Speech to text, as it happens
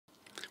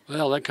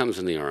Well, that comes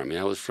in the Army.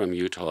 I was from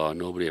Utah.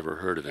 Nobody ever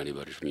heard of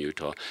anybody from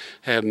Utah.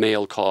 Have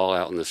mail call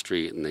out in the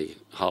street, and they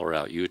holler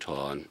out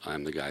Utah, and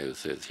I'm the guy who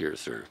says, "Here,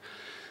 sir."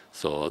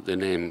 So the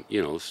name,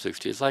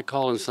 60, it's like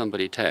calling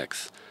somebody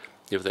Tex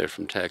if they're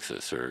from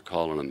Texas, or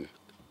calling them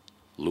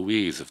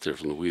Louise if they're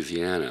from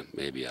Louisiana,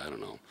 maybe, I don't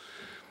know.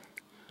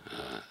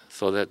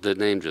 So that the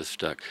name just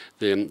stuck.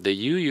 The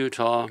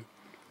Utah,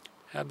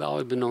 I've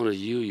always been known as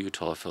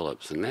Utah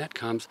Phillips, and that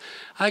comes,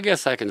 I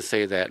guess I can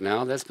say that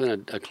now. That's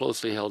been a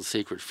closely held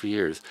secret for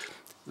years.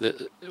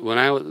 When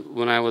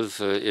I was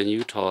in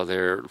Utah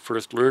there,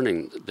 first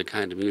learning the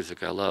kind of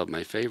music I love,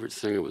 my favorite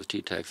singer was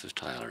T. Texas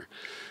Tyler.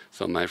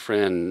 So my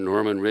friend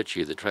Norman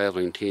Ritchie, the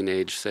traveling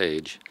teenage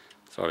sage,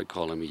 started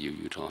calling me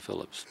Utah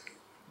Phillips.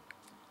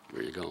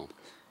 There you go.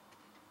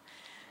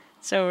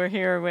 So we're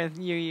here with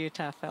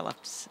Utah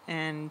Phillips,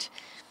 and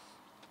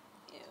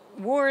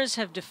wars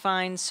have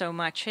defined so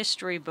much.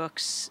 History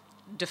books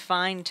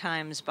define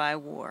times by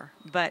war,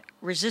 but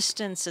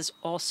resistance is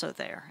also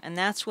there, and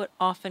that's what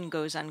often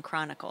goes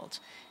unchronicled,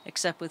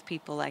 except with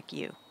people like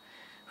you,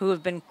 who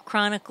have been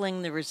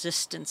chronicling the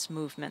resistance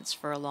movements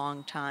for a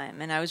long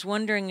time. And I was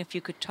wondering if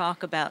you could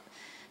talk about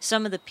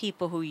some of the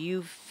people who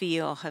you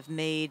feel have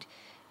made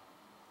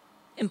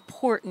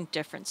important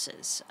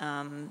differences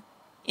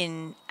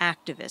in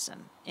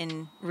activism,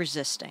 in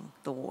resisting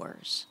the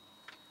wars.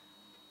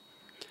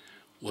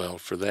 Well,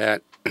 for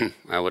that,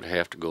 I would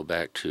have to go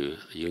back to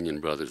Union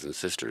brothers and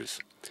sisters.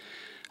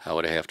 I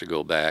would have to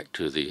go back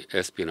to the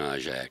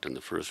Espionage Act in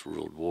the First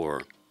World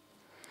War.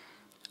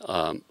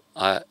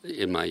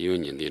 In my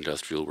union, the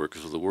Industrial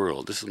Workers of the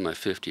World, this is my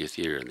 50th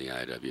year in the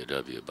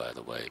I.W.W., by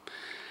the way,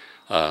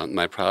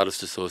 my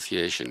proudest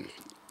association.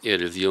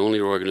 It is the only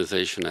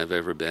organization I've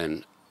ever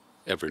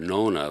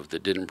known of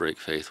that didn't break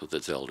faith with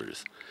its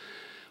elders.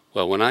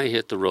 Well, when I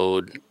hit the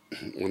road,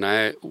 when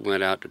I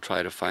went out to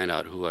try to find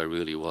out who I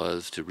really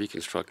was, to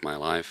reconstruct my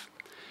life,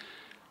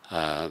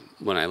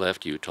 when I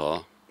left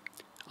Utah,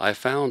 I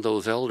found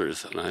those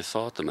elders and I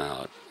sought them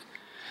out.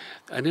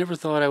 I never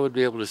thought I would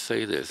be able to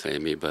say this,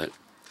 Amy, but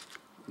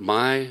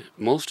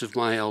most of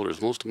my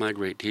elders, most of my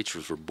great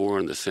teachers were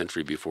born the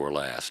century before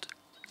last.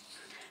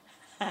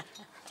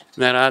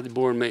 That I was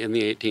born in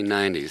the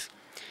 1890s.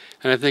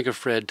 And I think of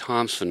Fred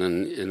Thompson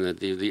and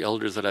the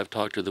elders that I've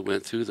talked to that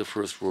went through the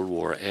First World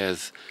War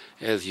as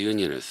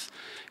Unionists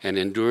and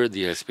endured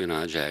the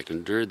Espionage Act,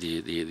 endured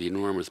the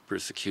enormous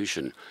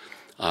persecution,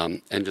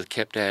 and just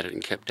kept at it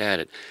and kept at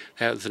it.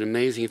 That was an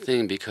amazing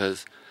thing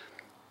because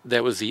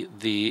that was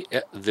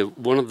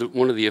one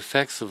of the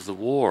effects of the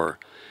war.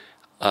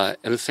 And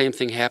the same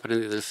thing happened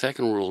in the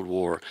Second World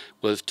War,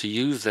 was to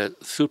use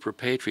that super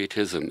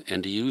patriotism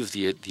and to use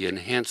the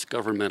enhanced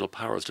governmental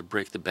powers to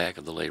break the back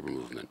of the labor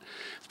movement,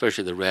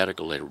 especially the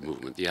radical labor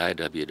movement, the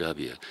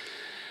I.W.W.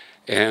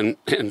 And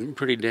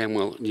pretty damn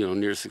well,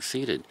 near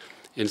succeeded.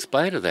 In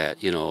spite of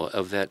that,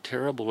 of that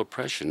terrible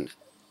oppression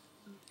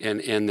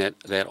and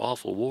that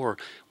awful war,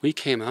 we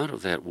came out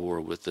of that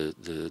war with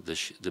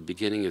the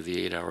beginning of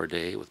the 8-hour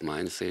day, with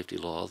mine safety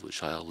laws, with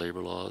child labor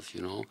laws,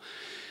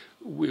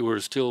 We were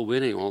still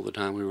winning all the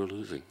time we were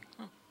losing.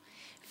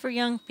 For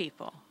young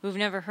people who've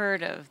never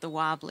heard of the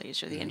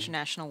Wobblies or the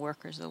International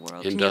Workers of the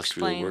World,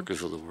 Industrial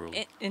Workers of the World.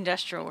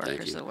 Industrial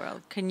Workers of the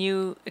World. Can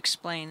you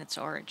explain its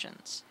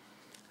origins?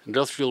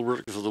 Industrial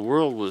Workers of the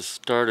World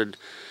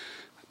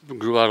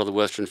grew out of the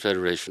Western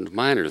Federation of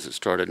Miners. It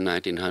started in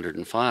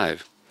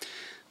 1905.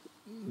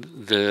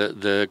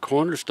 The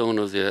cornerstone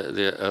of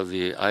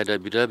the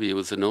I.W.W.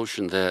 was the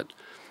notion that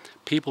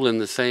people in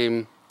the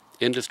same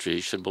industry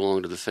should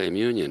belong to the same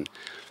union.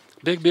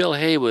 Big Bill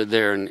Haywood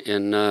there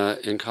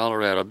in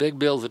Colorado. Big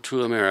Bill's a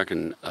true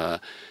American.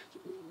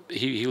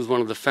 He was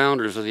one of the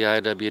founders of the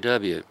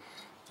I.W.W.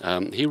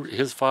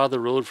 His father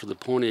rode for the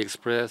Pony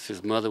Express.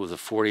 His mother was a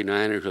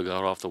 49er who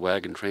got off the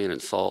wagon train in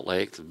Salt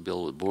Lake.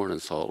 Bill was born in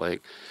Salt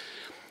Lake.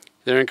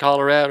 There in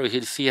Colorado,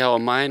 he'd see how a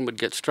mine would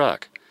get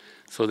struck.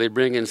 So they'd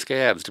bring in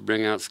scabs to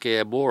bring out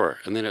scab ore,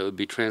 and then it would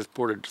be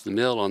transported to the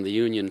mill on the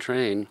Union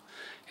train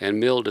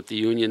and milled at the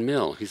Union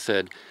mill. He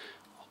said,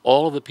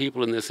 all of the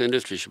people in this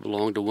industry should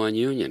belong to one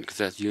union, because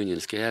that's union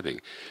scabbing.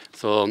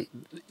 So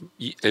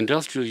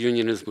industrial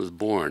unionism was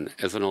born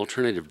as an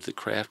alternative to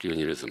craft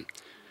unionism,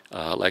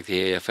 like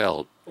the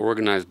AFL,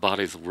 organized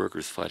bodies of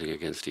workers fighting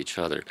against each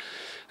other.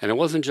 And it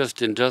wasn't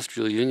just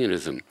industrial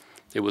unionism.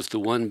 It was the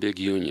one big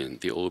union,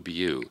 the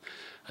OBU,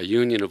 a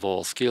union of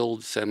all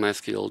skilled,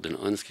 semi-skilled, and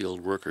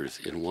unskilled workers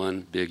in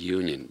one big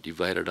union,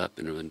 divided up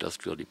into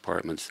industrial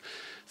departments,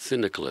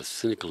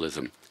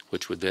 syndicalism,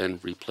 which would then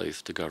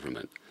replace the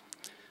government.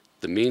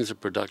 The means of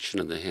production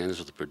in the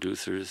hands of the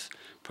producers,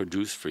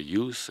 produce for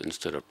use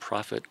instead of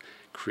profit,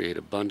 create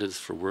abundance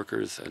for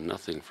workers and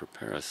nothing for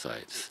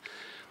parasites.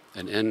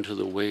 An end to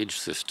the wage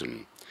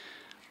system.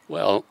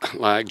 Well,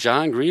 like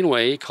John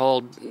Greenway, he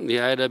called the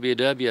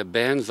I.W.W. a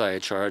banzai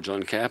charge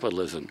on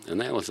capitalism, and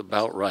that was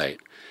about right.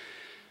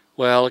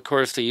 Well, of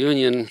course, the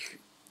union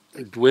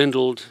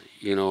dwindled,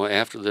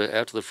 after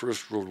the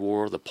First World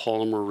War, the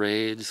Palmer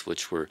raids,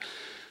 which were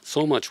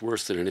so much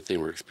worse than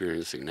anything we're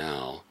experiencing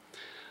now.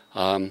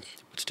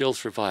 but still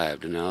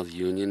survived. And now the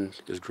union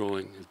is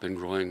growing, has been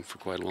growing for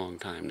quite a long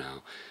time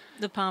now.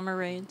 The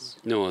Pomerades?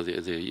 No,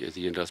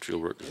 the industrial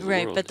workers of the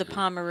Right, world. but the Yeah,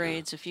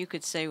 Pomerades, if you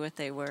could say what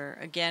they were,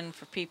 again,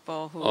 for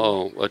people who...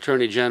 Oh,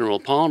 Attorney General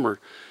Palmer,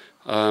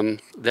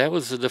 that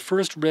was the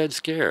first Red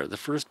Scare, the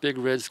first big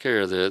Red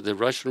Scare. The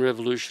Russian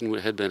Revolution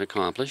had been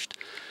accomplished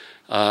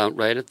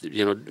right at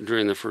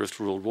during the First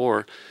World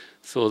War.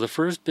 So the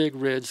first big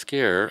Red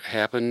Scare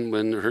happened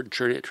when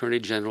Attorney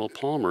General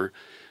Palmer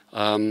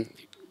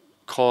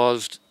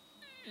caused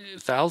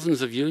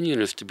thousands of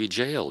unionists to be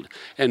jailed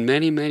and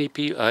many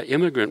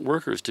immigrant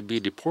workers to be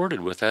deported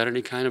without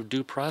any kind of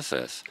due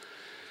process.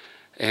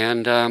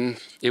 And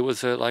it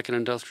was like an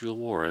industrial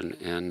war,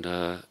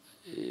 and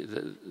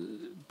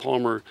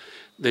Palmer,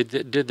 they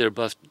did their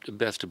best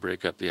to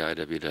break up the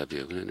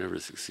IWW, and it never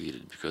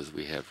succeeded because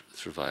we have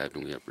survived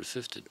and we have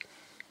persisted.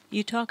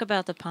 You talk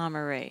about the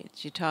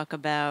Pomerades, you talk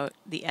about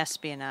the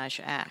Espionage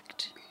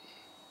Act.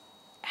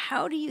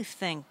 How do you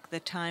think the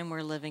time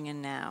we're living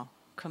in now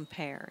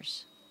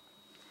compares?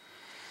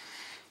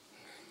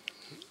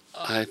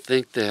 I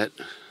think that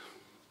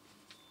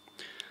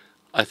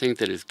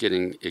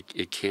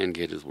it can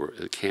get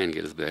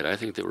as bad. I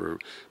think that we're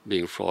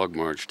being frog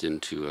marched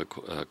into a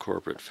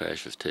corporate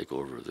fascist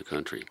takeover of the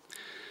country,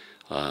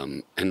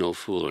 and no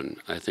fooling.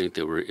 I think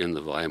that we're in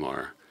the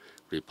Weimar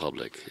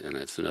Republic, and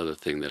that's another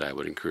thing that I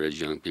would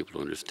encourage young people to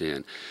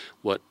understand.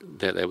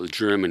 That was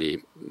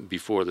Germany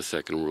before the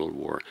Second World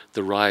War,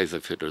 the rise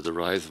of Hitler, the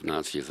rise of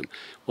Nazism.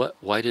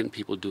 Why didn't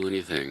people do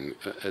anything?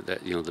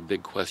 The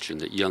big question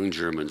that young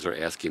Germans are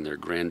asking their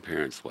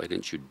grandparents: why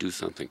didn't you do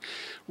something?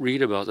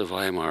 Read about the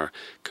Weimar.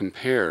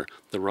 Compare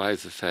the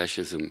rise of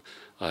fascism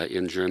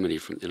in Germany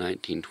from the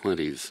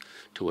 1920s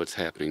to what's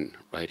happening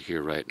right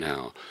here, right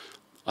now.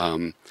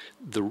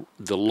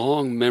 The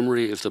long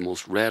memory is the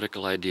most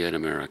radical idea in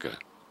America.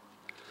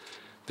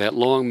 That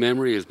long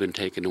memory has been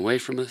taken away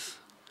from us.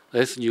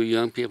 Listen, you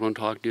young people, I'm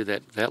talking to you,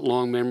 that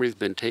long memory has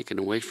been taken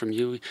away from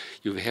you.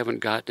 You haven't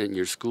gotten it in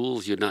your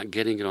schools. You're not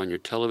getting it on your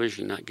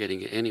television. You're not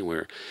getting it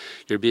anywhere.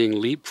 You're being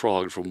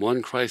leapfrogged from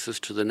one crisis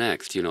to the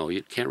next.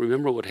 You can't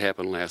remember what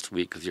happened last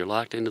week because you're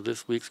locked into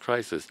this week's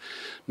crisis.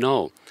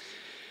 No.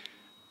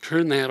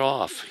 Turn that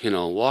off,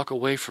 walk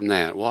away from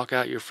that, walk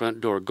out your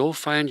front door, go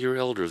find your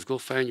elders, go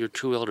find your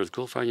true elders,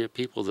 go find your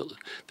people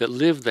that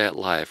lived that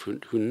life,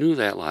 who knew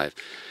that life,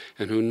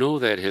 and who know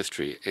that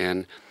history,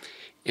 and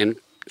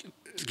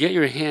get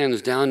your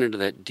hands down into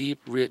that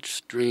deep, rich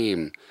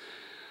stream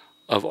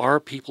of our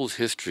people's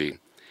history.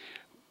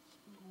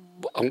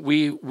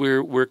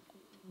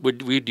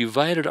 We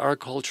divided our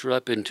culture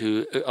up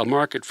into a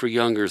market for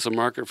youngers, a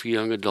market for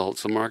young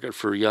adults, a market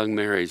for young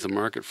marrieds, a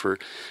market for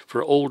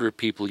older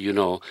people.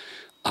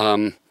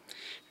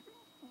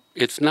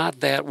 It's not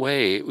that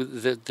way.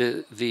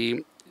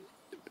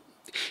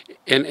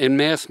 And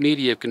mass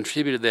media have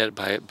contributed that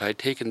by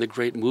taking the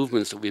great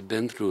movements that we've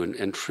been through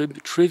and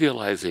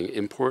trivializing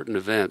important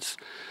events.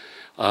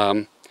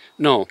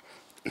 No,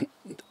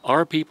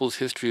 our people's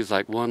history is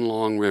like one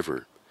long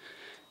river.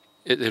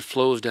 It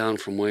flows down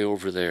from way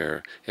over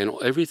there, and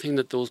everything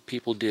that those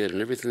people did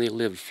and everything they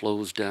lived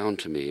flows down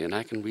to me, and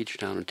I can reach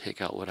down and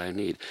take out what I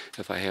need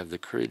if I have the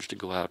courage to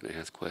go out and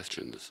ask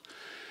questions.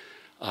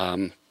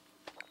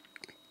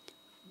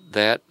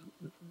 That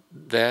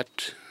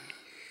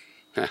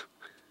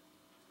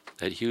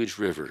huge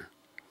river,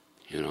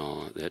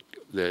 that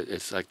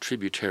it's like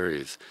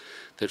tributaries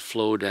that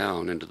flow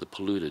down into the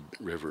polluted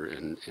river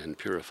and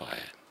purify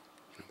it.